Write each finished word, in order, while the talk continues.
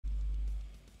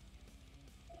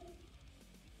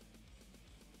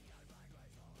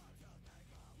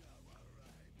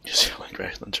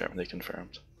Greater than Germany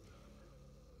confirmed.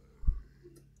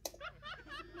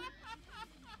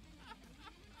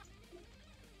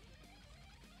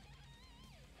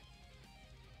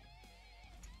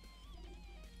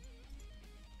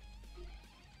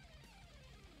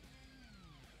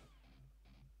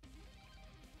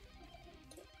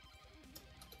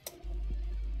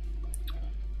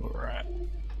 Alright.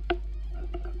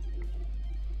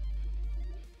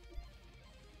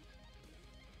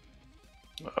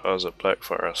 Oh, is it Black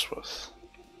Forest with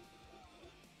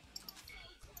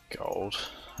gold?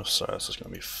 If so, this is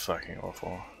going to be fucking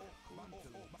awful.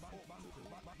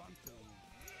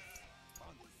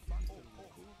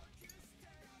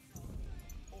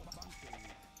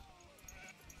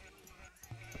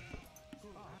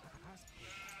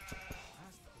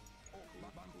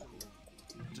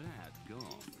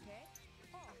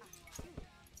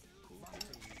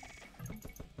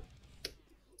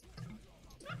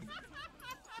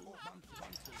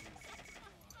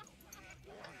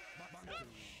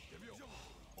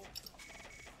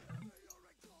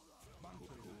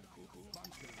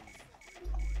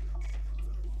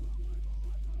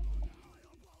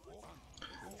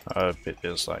 I bet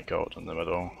there's like gold in the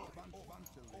middle.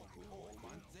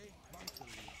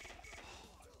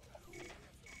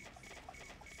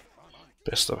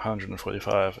 Best of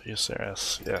 145, are you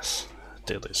serious? Yes,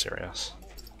 deadly serious.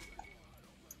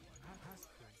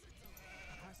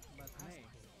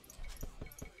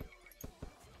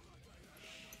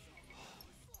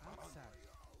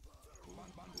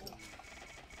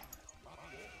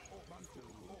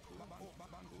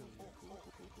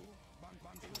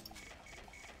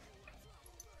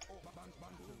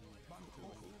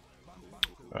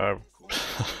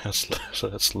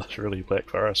 It's literally Black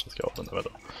Forest with gold in the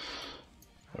middle.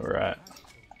 Alright.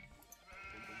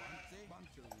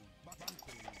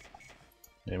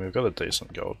 Yeah, we've got a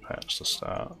decent gold patch to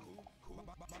start.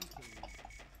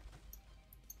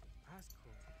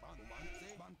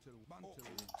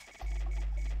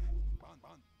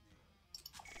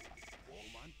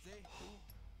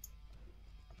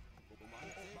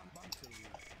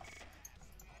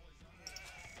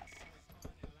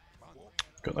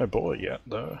 Got no border yet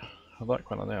though. I'd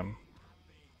like one of them.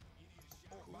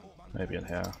 Maybe in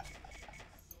here.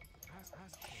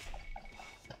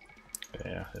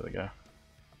 Yeah, there we go.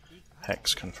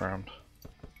 Hex confirmed.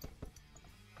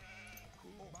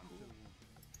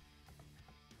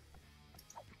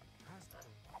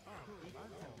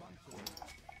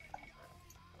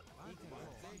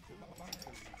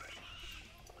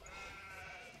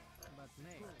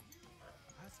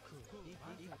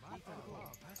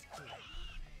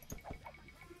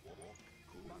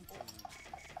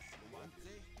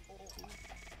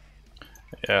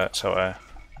 Yeah, that's how I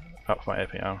up my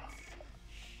APM.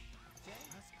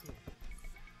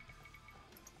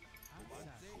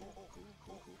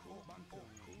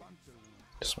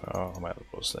 Oh, my other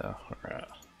was there. Alright.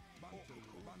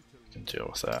 Can deal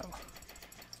with that.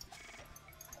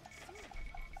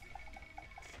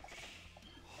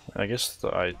 I guess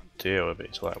the idea would be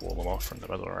to like wall them off from the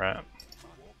middle, right?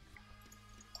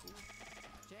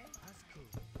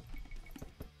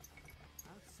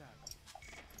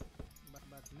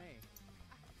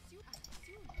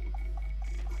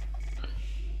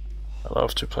 I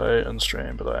love to play and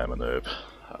stream, but I am a noob.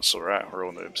 That's alright, we're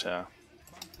all noobs here.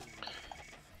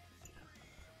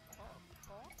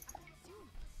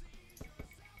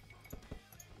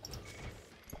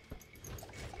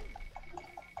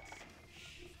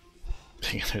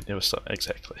 Being a noob never stop,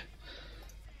 exactly.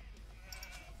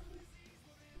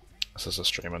 This is a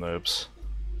stream of noobs.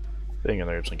 Being a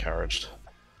noob's encouraged.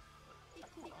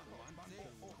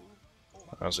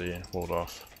 As he walled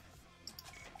off.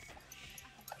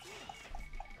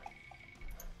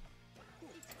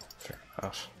 Fair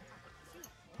enough.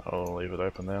 I'll leave it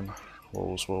open then.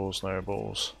 Walls, walls, no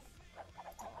balls.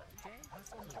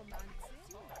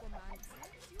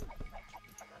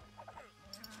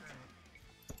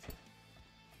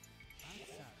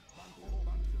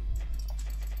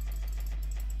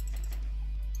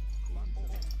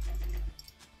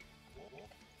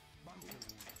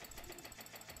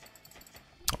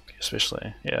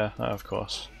 Especially, yeah, no, of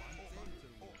course.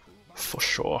 For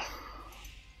sure.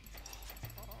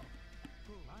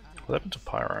 What happened to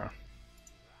Pyro?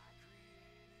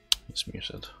 He's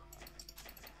muted.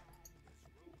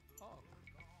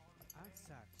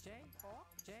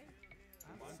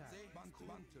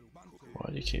 Why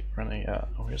do you keep running out?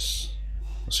 I'm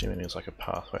assuming there's like a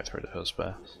pathway through to his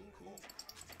base.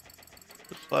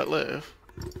 Flight left?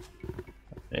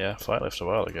 Yeah, Flight left a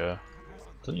while ago.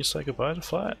 Didn't you say goodbye to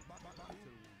Flight?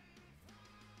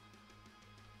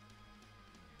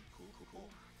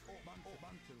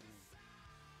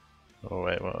 Oh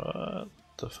wait, what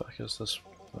the fuck is this?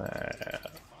 Right,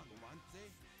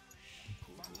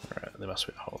 there must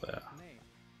be a hole there.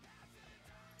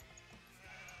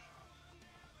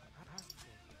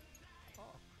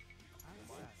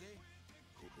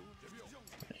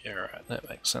 Yeah, right, that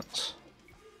makes sense.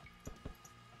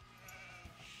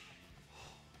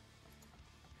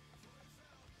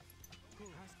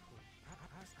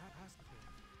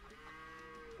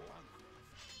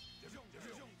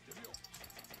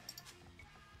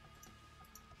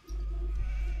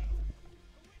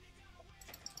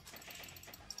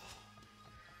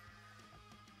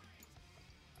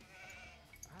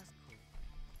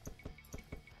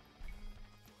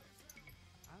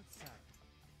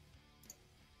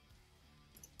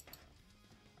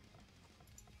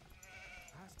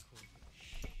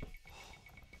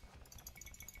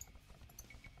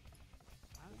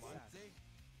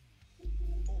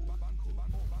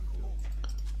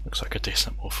 Looks like a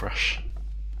decent wolf rush.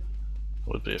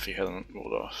 Would be if he hadn't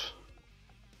rolled off.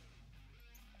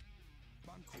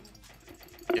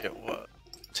 Yeah, what?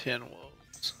 10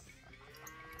 wolves.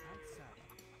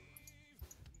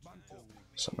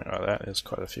 Something like that. There's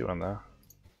quite a few in there.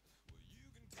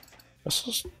 This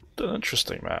is an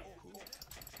interesting map.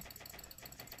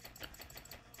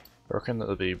 I reckon that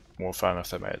it'd be more fun if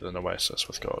they made an oasis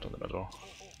with gold in the middle.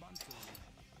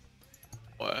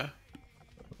 Why?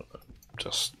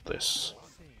 Just this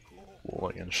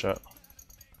walling and shit.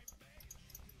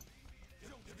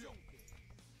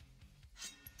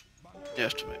 You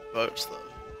have to make boats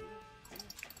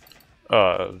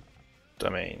though. I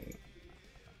mean,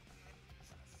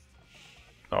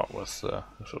 not with the,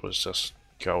 if it was just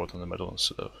gold in the middle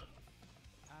instead of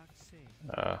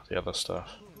the other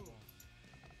stuff.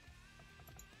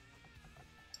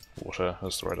 Water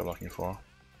is the word I'm looking for,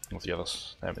 with the other,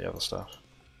 name of the other stuff.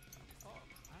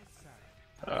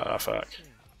 Ah, fuck.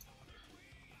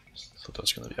 Thought I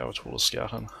was going to be able to pull a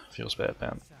scout in. Feels bad,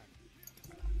 man.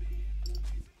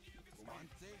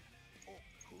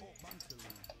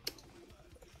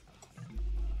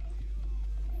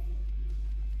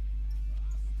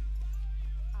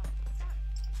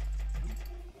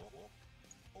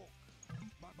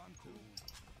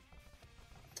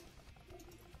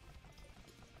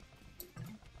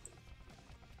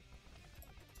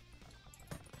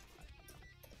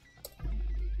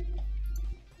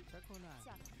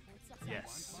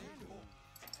 Yes.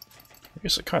 I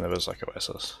guess it kind of is like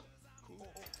Oasis.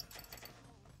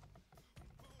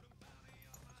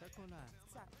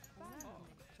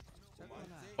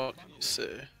 What can you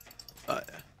say? Oh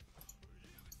yeah.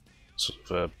 Sort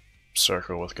of a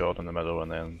circle with gold in the middle,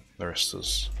 and then the rest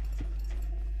is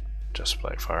just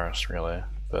Black Forest, really.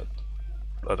 But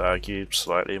I'd argue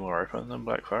slightly more open than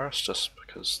Black Forest, just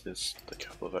because there's a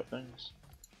couple of openings,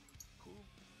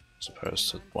 as opposed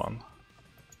to one.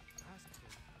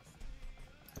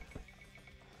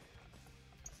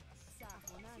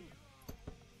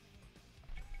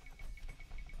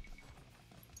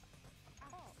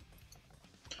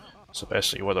 So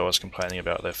basically what I was complaining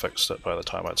about, they fixed it by the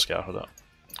time I'd scouted it,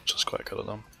 which is quite good of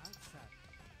them.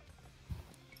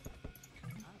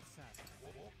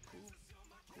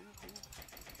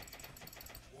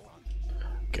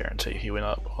 Guarantee he went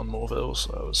up on Morville,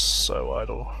 so I was so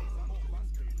idle.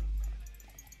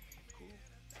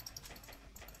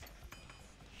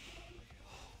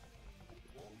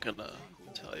 Gonna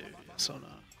tell you yes or no.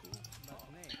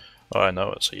 Oh, I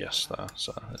know it's a yes there,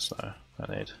 so there's no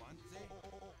need.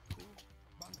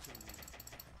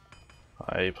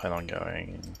 I plan on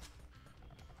going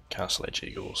Castle Age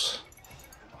Eagles.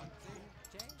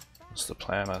 That's the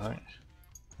plan, I think.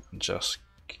 And just,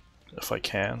 if I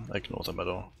can, ignore the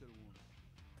middle.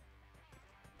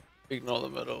 Ignore the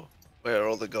middle, where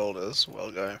all the gold is,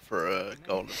 while going for a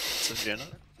golden defensive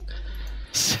unit.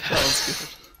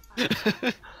 Sounds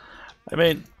good. I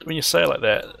mean, when you say it like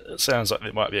that, it sounds like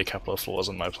there might be a couple of flaws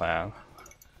in my plan.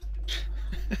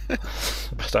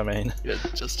 But I mean... Yeah,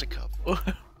 just a couple.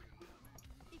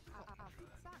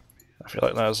 I feel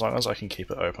like no, as long as I can keep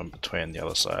it open between the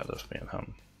other side of me and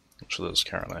him, which it is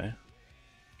currently.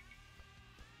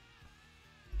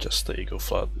 Just the Eagle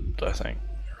Flood, I think,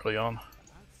 early on.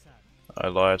 I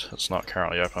lied, it's not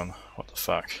currently open. What the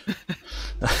fuck?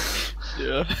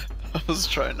 Yeah, I was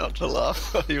trying not to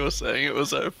laugh while you were saying it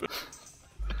was open.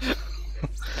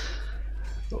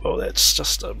 Well, that's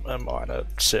just a minor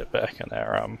setback in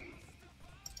our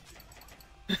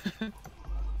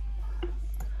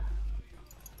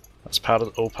that's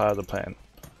all part of the plan.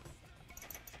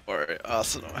 Worry,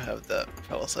 Arsenal have that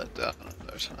palisade down in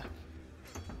no time.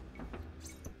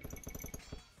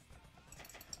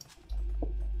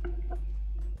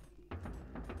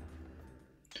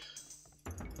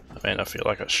 I mean, I feel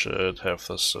like I should have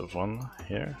the Civ one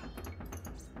here,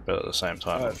 but at the same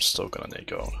time, I'm still gonna need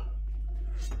gold.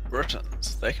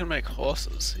 Britons, they can make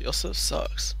horses. Your Civ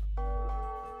sucks.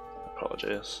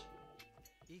 Apologies.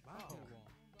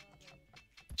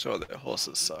 Sure, their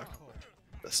horses suck.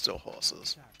 They're still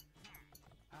horses.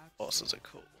 Horses are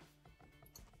cool.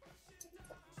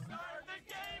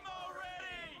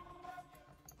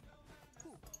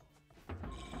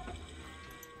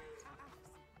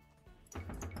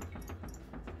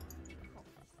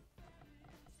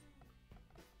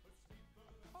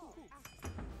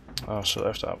 Oh, so I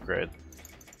have to upgrade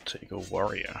to Eagle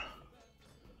Warrior.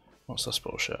 What's this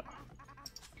bullshit?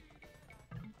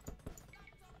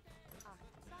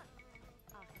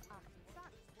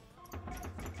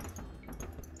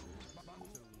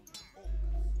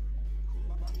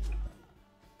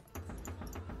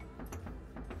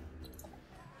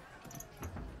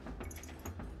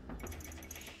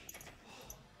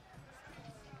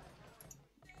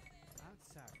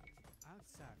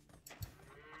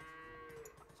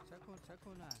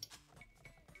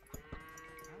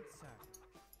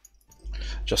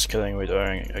 Just kidding, we're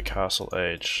doing a Castle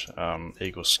Age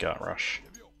Eagle Scout Rush.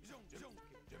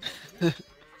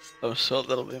 I'm sure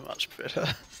that'll be much better.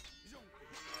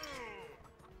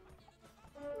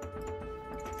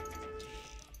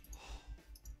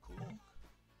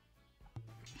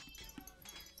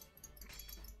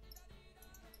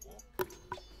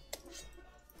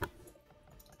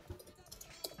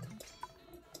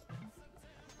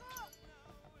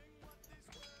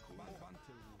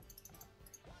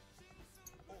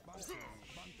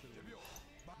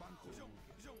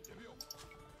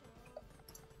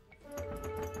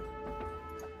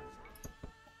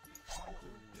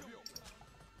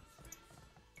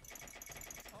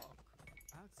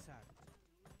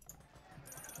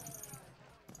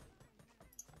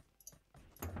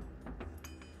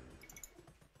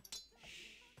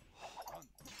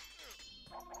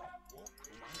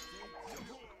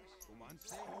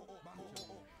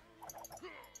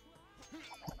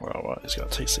 Well, what? He's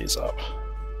got TCs up.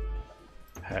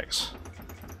 Hex.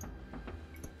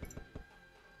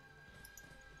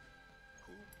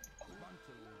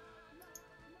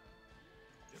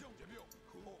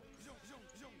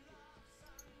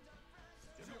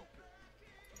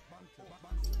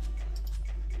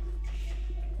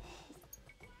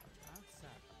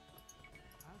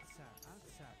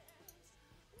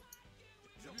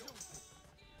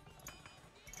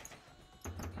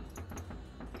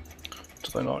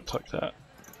 Did I not click that?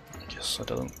 I guess I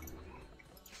didn't.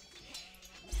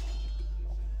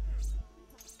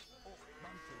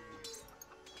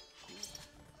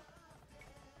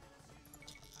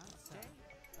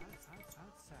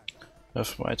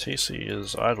 If my TC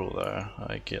is idle though,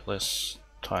 I get less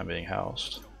time being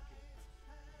housed.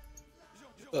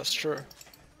 That's true.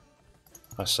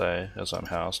 I say as I'm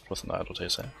housed with an idle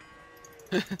TC.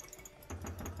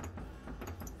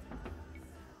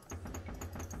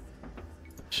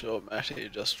 Sure, Matty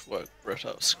just woke Brit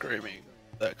up screaming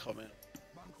that comment.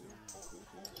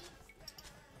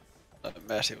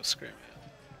 Matty was screaming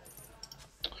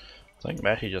it. I think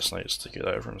Matty just needs to get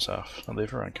over himself, and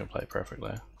everyone can play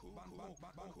perfectly.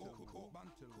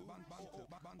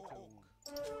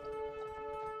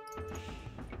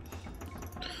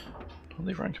 Not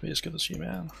everyone can be as good as you,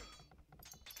 man.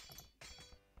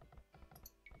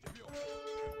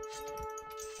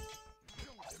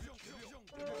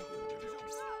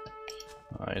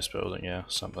 Oh, he's building, yeah,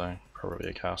 something. Probably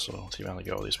a castle, with the amount of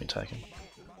gold he's been taking.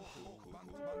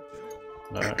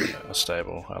 No, a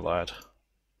stable, I lied.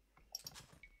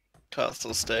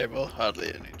 Castle stable, hardly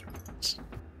any difference.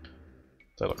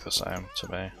 They look the same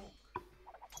to me.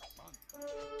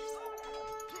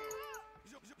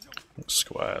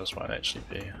 Squires might actually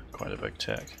be quite a big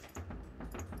tech.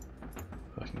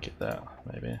 If I can get that,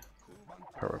 maybe.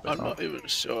 Probably I'm not even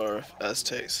sure if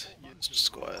Aztecs used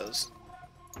squires.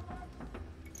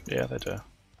 Yeah, they do.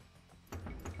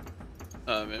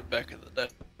 I mean, back in the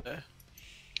day.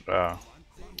 Oh.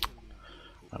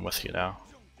 I'm with you now.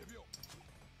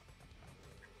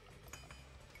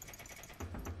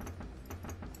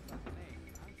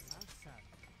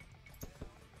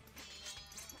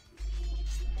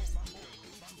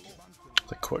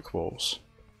 The quick walls.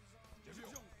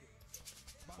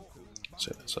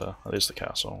 So there's the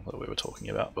castle that we were talking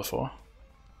about before.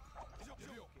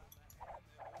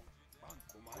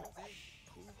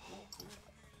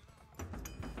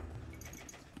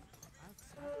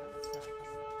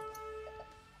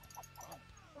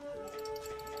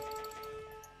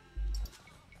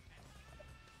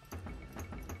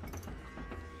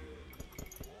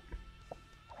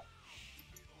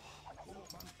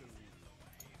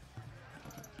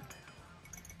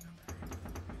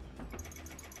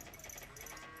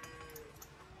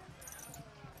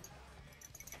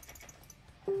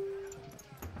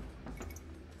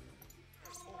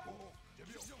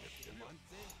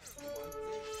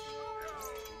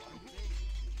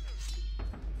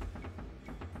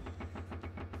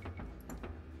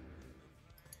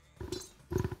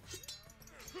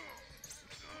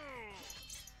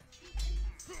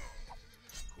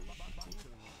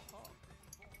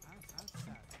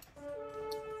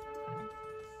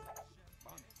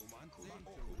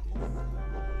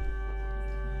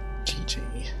 GG.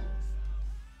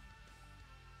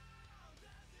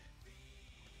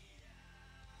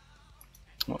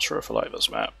 I'm not sure if I like this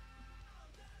map.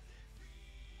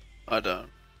 I don't.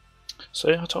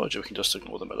 See, I told you we can just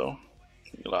ignore the middle.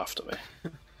 You laughed at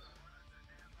me.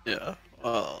 Yeah,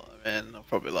 well, I mean, I'll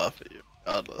probably laugh at you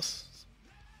regardless.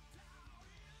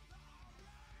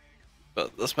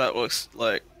 But this map looks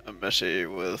like a mishy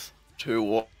with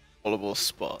two wallable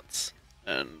spots,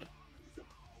 and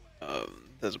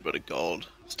there's a bit of gold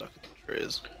stuck in the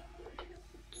trees.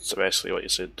 So basically what you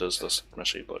said, does this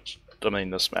machine looks... I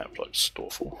mean, this map looks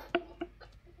awful.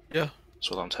 Yeah. That's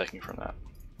what I'm taking from that.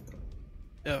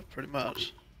 Yeah, pretty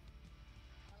much.